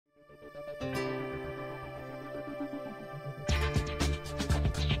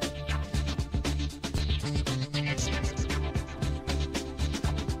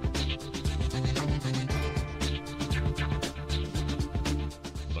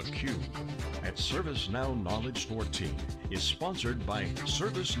ServiceNow Knowledge14 is sponsored by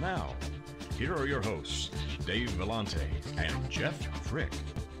ServiceNow. Here are your hosts, Dave Vellante and Jeff Frick.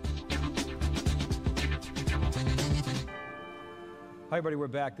 Hi everybody, we're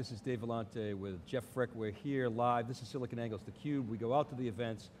back. This is Dave Vellante with Jeff Frick. We're here live. This is SiliconANGLE's theCUBE. We go out to the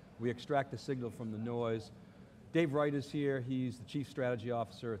events, we extract the signal from the noise. Dave Wright is here. He's the Chief Strategy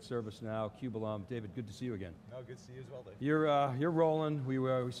Officer at ServiceNow, CUBE alum. David, good to see you again. No, good to see you as well, Dave. You're rolling. We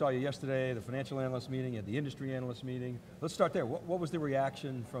saw you yesterday, the financial analyst meeting, at the industry analyst meeting. Let's start there. What was the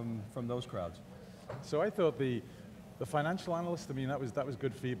reaction from those crowds? So I thought the financial analysts, I mean, that was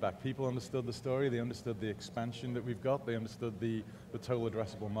good feedback. People understood the story, they understood the expansion that we've got, they understood the total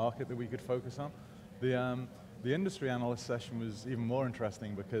addressable market that we could focus on. The industry analyst session was even more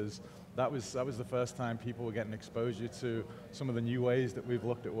interesting because that was the first time people were getting exposure to some of the new ways that we've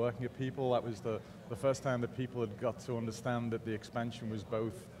looked at working at people. That was the first time that people had got to understand that the expansion was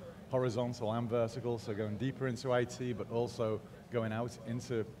both horizontal and vertical, so going deeper into IT, but also going out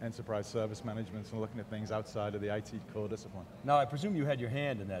into enterprise service management and looking at things outside of the IT core discipline. Now, I presume you had your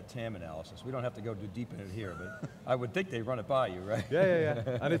hand in that TAM analysis. We don't have to go too deep in it here, but I would think they run it by you, right? Yeah.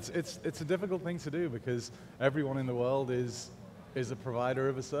 And it's a difficult thing to do because everyone in the world is a provider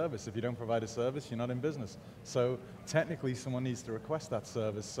of a service. If you don't provide a service, you're not in business. So technically, someone needs to request that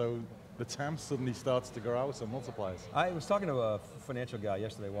service, so the TAM suddenly starts to grow out and multiplies. I was talking to a financial guy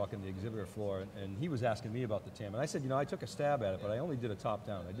yesterday walking the exhibitor floor, and he was asking me about the TAM, and I said, I took a stab at it, but I only did a top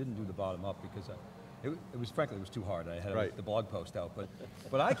down. I didn't do the bottom up because frankly, it was too hard. I had the blog post out,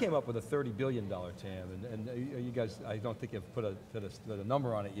 but I came up with a $30 billion TAM, and you guys, I don't think you've put a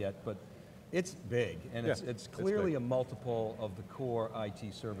number on it yet, but it's big, and it's clearly a multiple of the core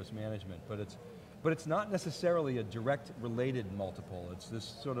IT service management, but it's not necessarily a direct related multiple. It's this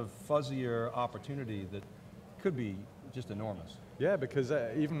sort of fuzzier opportunity that could be just enormous. Yeah, because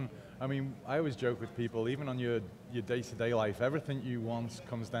I always joke with people, even on your day-to-day life, everything you want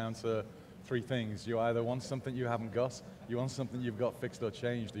comes down to three things. You either want something you haven't got, you want something you've got fixed or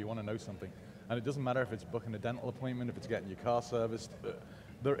changed, or you want to know something. And it doesn't matter if it's booking a dental appointment, if it's getting your car serviced,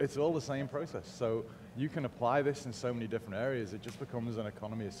 it's all the same process. So you can apply this in so many different areas, it just becomes an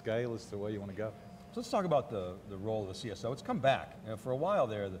economy of scale as to where you want to go. So let's talk about the role of the CSO. It's come back. For a while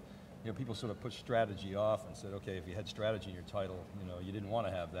there, people sort of pushed strategy off and said, okay, if you had strategy in your title, you didn't want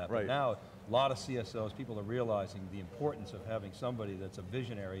to have that. Right. But now, a lot of CSOs, people are realizing the importance of having somebody that's a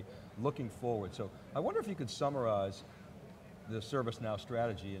visionary, looking forward. So I wonder if you could summarize the ServiceNow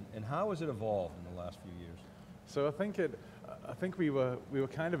strategy and how has it evolved in the last few years? So I think we were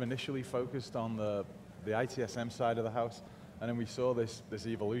kind of initially focused on the ITSM side of the house, and then we saw this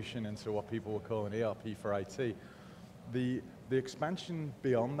evolution into what people were calling ERP for IT. The expansion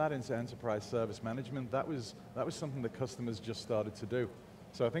beyond that into enterprise service management, that was something that customers just started to do.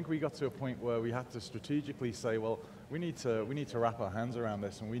 So I think we got to a point where we had to strategically say, well, we need to wrap our hands around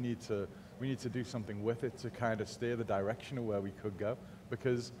this, and we need to do something with it to kind of steer the direction of where we could go.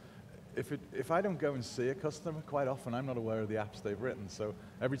 Because if I don't go and see a customer, quite often I'm not aware of the apps they've written. So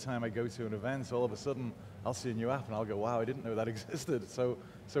every time I go to an event, all of a sudden I'll see a new app and I'll go, wow, I didn't know that existed. So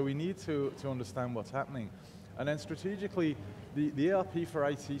we need to understand what's happening. And then strategically, the ERP for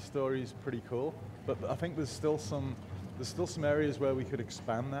IT story is pretty cool, but I think there's still some areas where we could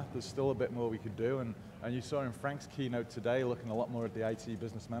expand that. There's still a bit more we could do, and you saw in Frank's keynote today, looking a lot more at the IT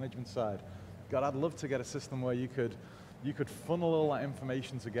business management side. God, I'd love to get a system where you could funnel all that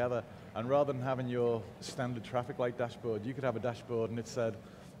information together, and rather than having your standard traffic light dashboard, you could have a dashboard and it said,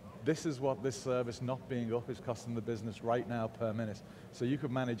 this is what this service not being up is costing the business right now per minute. So you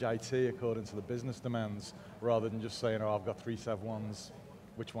could manage IT according to the business demands, rather than just saying, oh, I've got 3 Sev1s,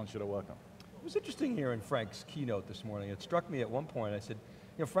 which one should I work on? It was interesting hearing Frank's keynote this morning. It struck me at one point, I said,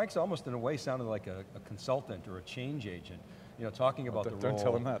 Frank's almost in a way sounded like a consultant or a change agent, talking about the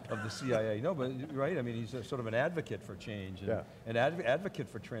role of the CIA. No, but right, he's sort of an advocate for change and an advocate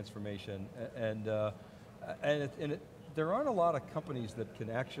for transformation, and there aren't a lot of companies that can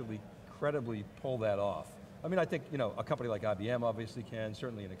actually credibly pull that off. I think a company like IBM obviously can,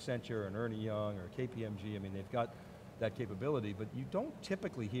 certainly an Accenture, an Ernst & Young, or KPMG, they've got that capability, but you don't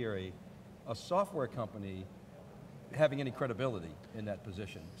typically hear a software company having any credibility in that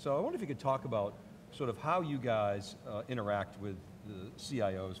position. So I wonder if you could talk about sort of how you guys interact with the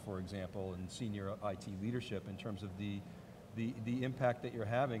CIOs, for example, and senior IT leadership in terms of the impact that you're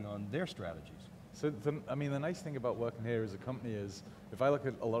having on their strategies. So the nice thing about working here as a company is, if I look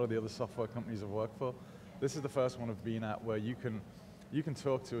at a lot of the other software companies I've worked for, this is the first one I've been at where you can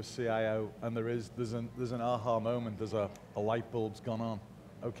talk to a CIO and there's an aha moment, there's a light bulb's gone on.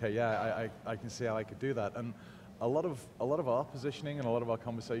 Okay, yeah, I can see how I could do that. And a lot of our positioning and a lot of our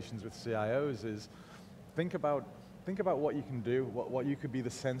conversations with CIOs is think about what you can do, what you could be the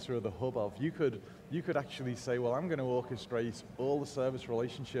center of the hub of. You could actually say, well, I'm going to orchestrate all the service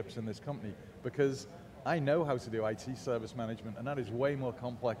relationships in this company because I know how to do IT service management, and that is way more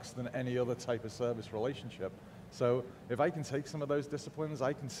complex than any other type of service relationship. So if I can take some of those disciplines,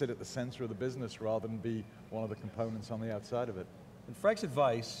 I can sit at the center of the business rather than be one of the components on the outside of it. And Frank's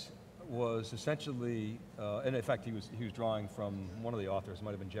advice was essentially, and in fact he was drawing from one of the authors, it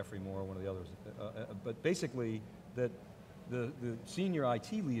might have been Jeffrey Moore, one of the others, but basically that the senior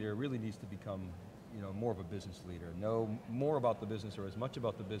IT leader really needs to become more of a business leader, know more about the business or as much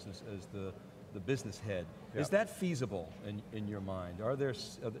about the business as the business head. Yeah. Is that feasible in your mind?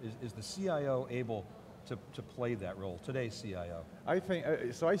 Is the CIO able to play that role, today's CIO? I think,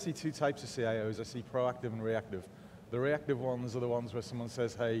 so I see two types of CIOs. I see proactive and reactive. The reactive ones are the ones where someone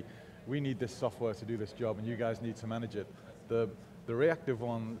says, hey, we need this software to do this job and you guys need to manage it. The reactive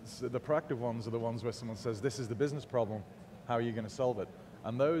ones, the proactive ones are the ones where someone says, this is the business problem, how are you going to solve it?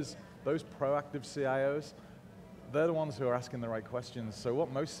 And those proactive CIOs, they're the ones who are asking the right questions. So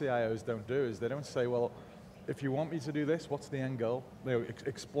what most CIOs don't do is they don't say, well, if you want me to do this, what's the end goal?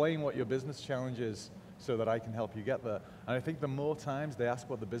 Explain what your business challenge is so that I can help you get there. And I think the more times they ask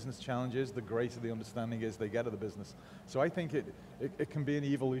what the business challenge is, the greater the understanding is they get of the business. So I think it can be an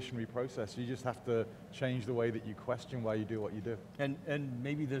evolutionary process. You just have to change the way that you question why you do what you do. And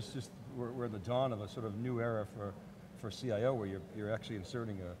maybe there's just, we're at the dawn of a sort of new era for CIO where you're actually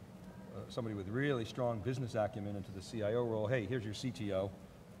inserting somebody with really strong business acumen into the CIO role. Hey, here's your CTO.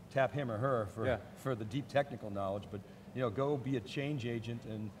 Tap him or her for the deep technical knowledge, but go be a change agent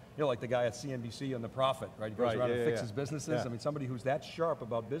and like the guy at CNBC on The Prophet, right? He goes around and fixes businesses. Yeah. I mean, somebody who's that sharp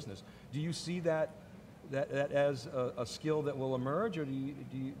about business. Do you see that as a skill that will emerge, or do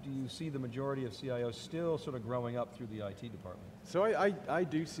you see the majority of CIOs still sort of growing up through the IT department? So I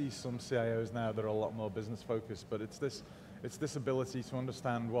do see some CIOs now that are a lot more business focused, but it's this ability to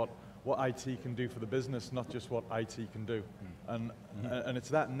understand what IT can do for the business, not just what IT can do. And it's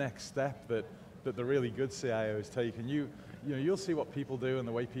that next step that the really good CIOs take, and you'll see what people do and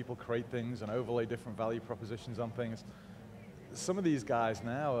the way people create things and overlay different value propositions on things. Some of these guys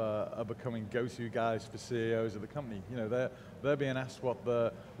now are becoming go-to guys for CEOs of the company. They're being asked what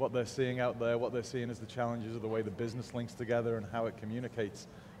they're seeing out there, what they're seeing as the challenges of the way the business links together and how it communicates.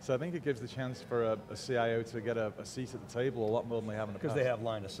 So I think it gives the chance for a CIO to get a seat at the table a lot more than they have in the past. Because they have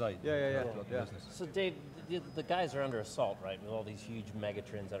line of sight. Yeah. So Dave, the guys are under assault, right? With all these huge mega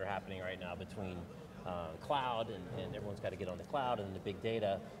trends that are happening right now between cloud and everyone's got to get on the cloud and the big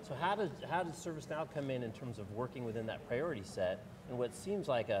data. So how does ServiceNow come in terms of working within that priority set and what seems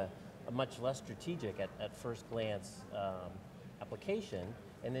like a much less strategic at first glance application,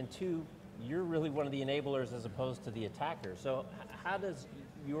 and then two, you're really one of the enablers as opposed to the attacker. So how does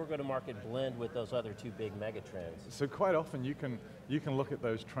your go-to-market blend with those other two big mega trends? So quite often you can look at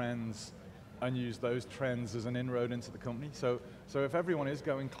those trends and use those trends as an inroad into the company. So if everyone is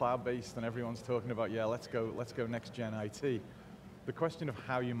going cloud-based and everyone's talking about, yeah, let's go next gen IT, the question of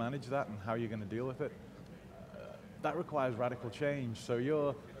how you manage that and how you're going to deal with it, that requires radical change. So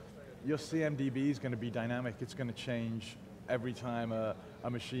your CMDB is going to be dynamic. It's going to change every time a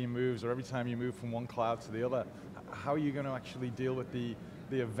machine moves or every time you move from one cloud to the other. How are you going to actually deal with the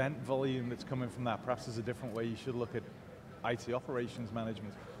event volume that's coming from that? Perhaps there's a different way you should look at IT operations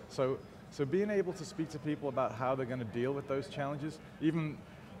management. So being able to speak to people about how they're going to deal with those challenges. Even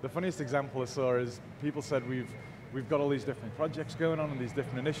the funniest example I saw is people said we've got all these different projects going on and these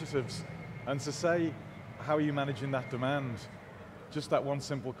different initiatives, and to say, how are you managing that demand? Just that one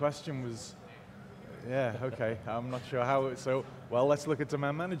simple question was, yeah, okay, I'm not sure how, well, let's look at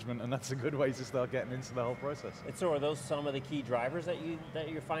demand management, and that's a good way to start getting into the whole process. And so are those some of the key drivers that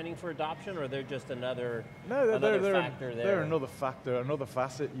you're finding for adoption, or they're just another factor there? They're another factor, another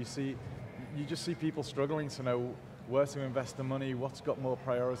facet. You just see people struggling to know where to invest the money, what's got more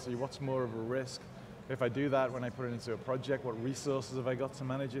priority, what's more of a risk. If I do that, when I put it into a project, what resources have I got to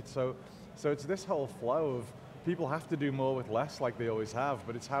manage it? So it's this whole flow of people have to do more with less like they always have,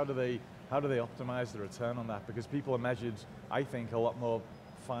 but it's how do they optimize the return on that? Because people are measured, I think, a lot more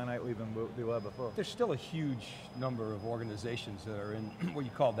finitely than they were before. There's still a huge number of organizations that are in what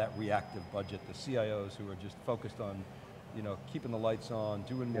you call that reactive budget, the CIOs who are just focused on keeping the lights on,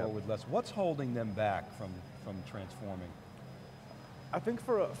 doing more with less. What's holding them back from transforming? I think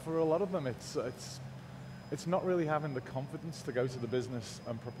for a lot of them, it's not really having the confidence to go to the business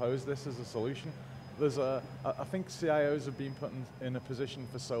and propose this as a solution. I think CIOs have been put in a position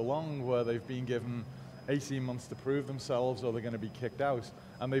for so long where they've been given 18 months to prove themselves or they're going to be kicked out.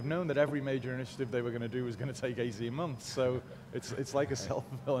 And they've known that every major initiative they were going to do was going to take 18 months. So it's like a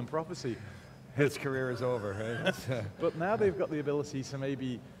self-fulfilling prophecy. His career is over, right? But now they've got the ability to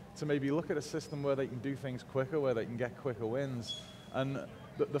maybe look at a system where they can do things quicker, where they can get quicker wins. And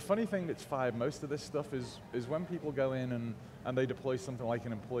the funny thing that's fired most of this stuff is when people go in and they deploy something like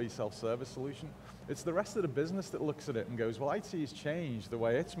an employee self-service solution, it's the rest of the business that looks at it and goes, well, IT has changed the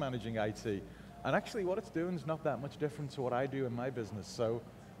way it's managing IT. And actually what it's doing is not that much different to what I do in my business. So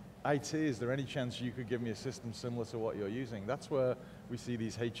IT, is there any chance you could give me a system similar to what you're using? That's where we see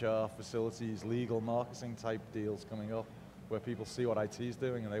these HR, facilities, legal, marketing type deals coming up, where people see what IT is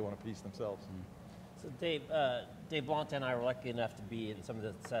doing and they want to piece themselves. So Dave Vellante and I were lucky enough to be in some of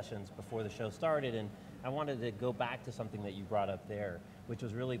the sessions before the show started, and I wanted to go back to something that you brought up there, which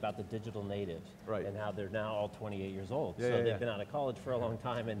was really about the digital natives, right, and how they're now all 28 years old. Yeah, so they've been out of college for a long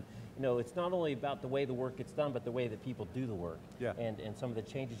time, and it's not only about the way the work gets done, but the way that people do the work. Yeah. And some of the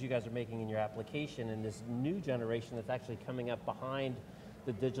changes you guys are making in your application, and this new generation that's actually coming up behind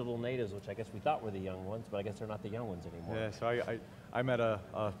the digital natives, which I guess we thought were the young ones, but I guess they're not the young ones anymore. Yeah, so I met a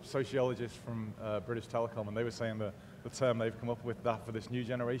sociologist from British Telecom, and they were saying the term they've come up with that for this new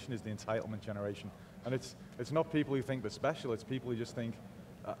generation is the entitlement generation. And it's not people who think they're special, it's people who just think,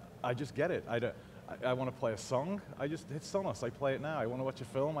 I just get it. I want to play a song, I just hit Sonos, I play it now. I want to watch a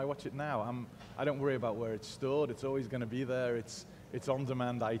film, I watch it now. I don't worry about where it's stored, it's always going to be there. It's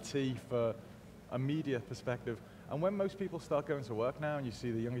on-demand IT for a media perspective. And when most people start going to work now and you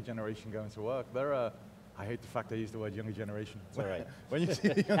see the younger generation going to work, I hate the fact I use the word younger generation. It's all right. When you see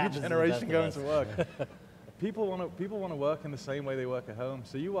the younger generation going to work, people want to work in the same way they work at home.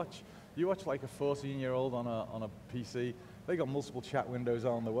 So you watch like a 14-year-old on a PC, they got multiple chat windows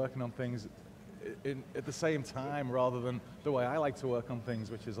on, they're working on things at the same time rather than the way I like to work on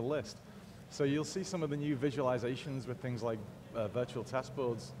things, which is a list. So you'll see some of the new visualizations with things like virtual task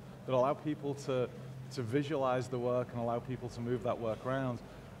boards that allow people to visualize the work and allow people to move that work around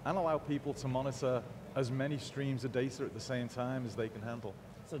and allow people to monitor as many streams of data at the same time as they can handle.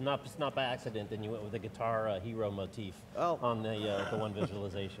 So it's not by accident then you went with the guitar hero motif on the one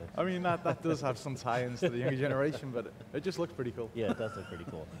visualization. I mean, that does have some tie-ins to the younger generation, but it just looks pretty cool. Yeah, it does look pretty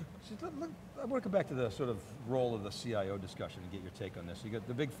cool. I want to come back to the sort of role of the CIO discussion and get your take on this. You got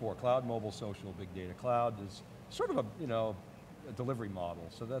the big four: cloud, mobile, social, big data. Cloud is sort of a delivery model.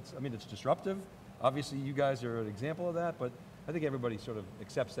 So it's disruptive. Obviously, you guys are an example of that, but I think everybody sort of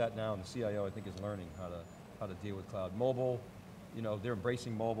accepts that now, and the CIO, I think, is learning how to deal with cloud. Mobile, they're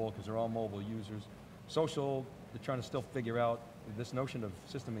embracing mobile because they're all mobile users. Social, they're trying to still figure out, this notion of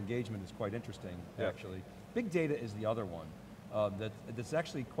system engagement is quite interesting, actually. Big data is the other one that's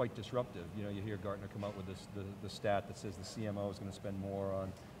actually quite disruptive. You hear Gartner come out with the stat that says the CMO is going to spend more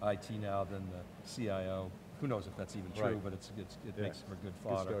on IT now than the CIO. Who knows if that's even true, but it makes for good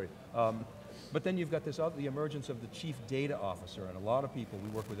fodder. Good story. But then you've got the emergence of the chief data officer, and a lot of people, we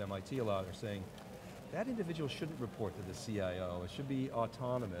work with MIT a lot, are saying, that individual shouldn't report to the CIO, it should be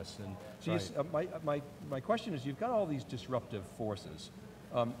autonomous. And so my question is, you've got all these disruptive forces.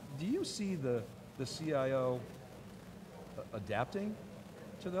 Do you see the CIO adapting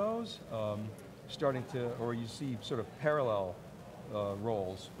to those? Or you see sort of parallel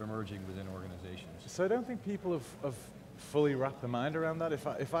roles emerging within organizations? So I don't think people have fully wrapped their mind around that.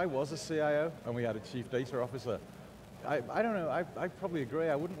 If I was a CIO and we had a chief data officer, I don't know, I probably agree,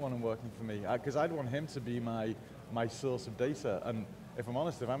 I wouldn't want him working for me, because I'd want him to be my source of data. And if I'm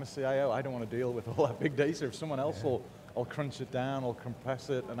honest, if I'm a CIO, I don't want to deal with all that big data. If someone else will crunch it down, or compress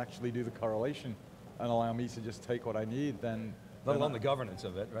it, and actually do the correlation, and allow me to just take what I need, then... Let alone the governance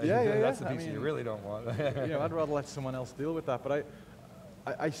of it, right? Yeah. That's the piece you really don't want. I'd rather let someone else deal with that, but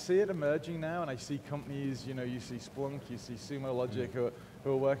I see it emerging now, and I see companies, you see Splunk, you see Sumo Logic, who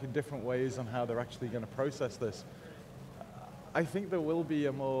are working different ways on how they're actually going to process this. I think there will be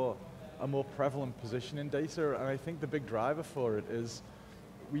a more prevalent position in data, and I think the big driver for it is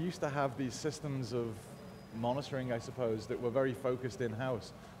we used to have these systems of monitoring, I suppose, that were very focused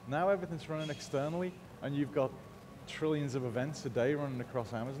in-house. Now everything's running externally, and you've got trillions of events a day running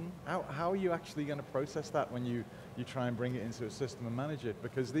across Amazon. How are you actually going to process that when you try and bring it into a system and manage it?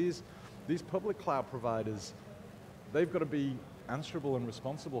 Because these public cloud providers, they've got to be answerable and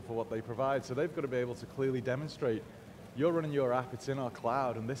responsible for what they provide, so they've got to be able to clearly demonstrate, you're running your app, it's in our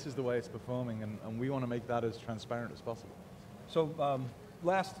cloud, and this is the way it's performing, and we want to make that as transparent as possible. So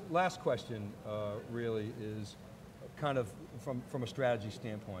last question really is kind of from a strategy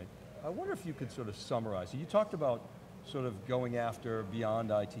standpoint. I wonder if you could sort of summarize. You talked about sort of going after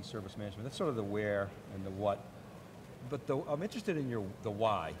beyond IT service management. That's sort of the where and the what. I'm interested in the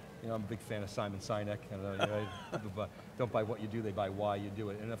why. You know, I'm a big fan of Simon Sinek. Don't buy what you do, they buy why you do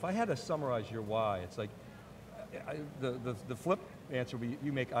it. And if I had to summarize your why, it's like, the flip answer would be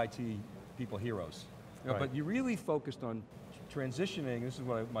you make IT people heroes. You know, right. But you really focused on transitioning, this is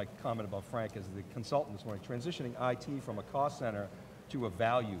what my comment about Frank as the consultant this morning, transitioning IT from a cost center to a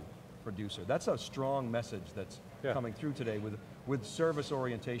value producer. That's a strong message that's coming through today with service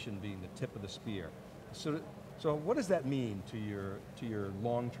orientation being the tip of the spear. So what does that mean to your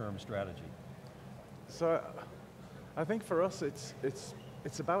long-term strategy? So I think for us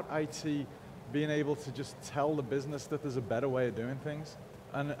it's about IT being able to just tell the business that there's a better way of doing things.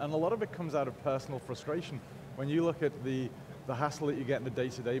 And a lot of it comes out of personal frustration. When you look at the hassle that you get on a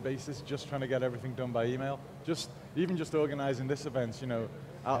day-to-day basis, just trying to get everything done by email, even just organizing this event, you know,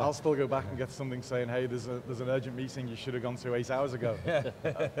 I'll still go back and get something saying, hey, there's an urgent meeting you should have gone to 8 hours ago.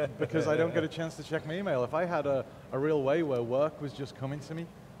 Because I don't get a chance to check my email. If I had a real way where work was just coming to me,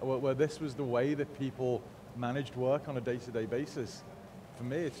 where this was the way that people managed work on a day-to-day basis, for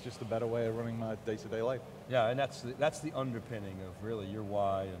me, it's just a better way of running my day-to-day life. Yeah, and that's the underpinning of really your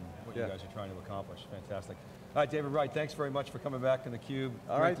why and what you guys are trying to accomplish. Fantastic. All right, David Wright, thanks very much for coming back in theCUBE.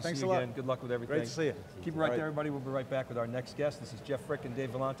 All right, thanks a lot. Again. Good luck with everything. Great to see you. Keep it right there, everybody. We'll be right back with our next guest. This is Jeff Frick and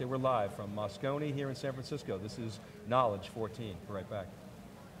Dave Vellante. We're live from Moscone here in San Francisco. This is Knowledge 14. We're right back.